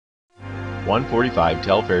145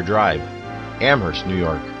 Telfair Drive, Amherst, New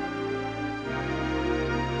York.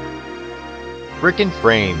 Brick and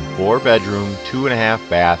frame, 4-bedroom, 2.5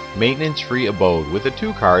 bath, maintenance-free abode with a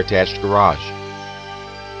 2-car attached garage.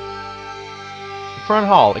 The front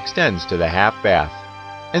hall extends to the half bath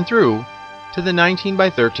and through to the 19 by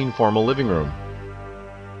 13 formal living room.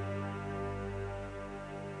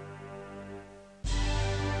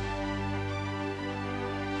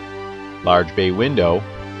 Large bay window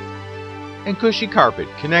and cushy carpet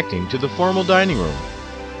connecting to the formal dining room.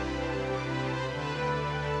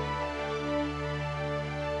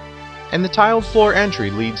 And the tiled floor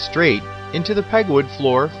entry leads straight into the pegwood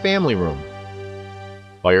floor family room.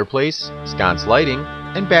 Fireplace, sconce lighting,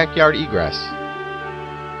 and backyard egress.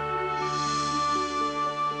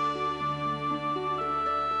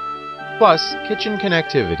 Plus kitchen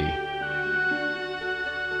connectivity.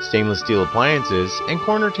 Stainless steel appliances and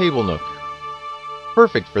corner table nook.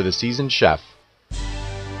 Perfect for the seasoned chef.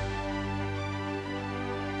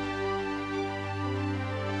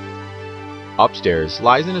 Upstairs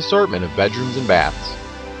lies an assortment of bedrooms and baths,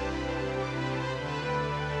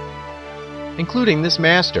 including this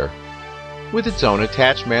master, with its own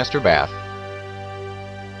attached master bath.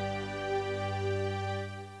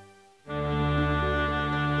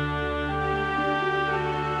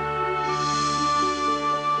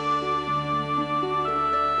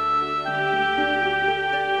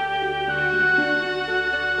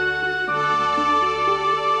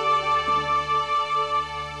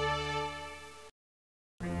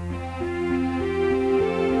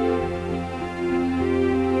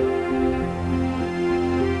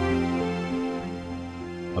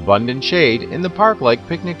 Abundant shade in the park-like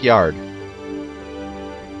picnic yard.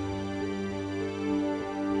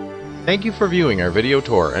 Thank you for viewing our video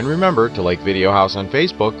tour, and remember to like Video House on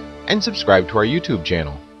Facebook and subscribe to our YouTube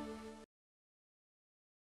channel.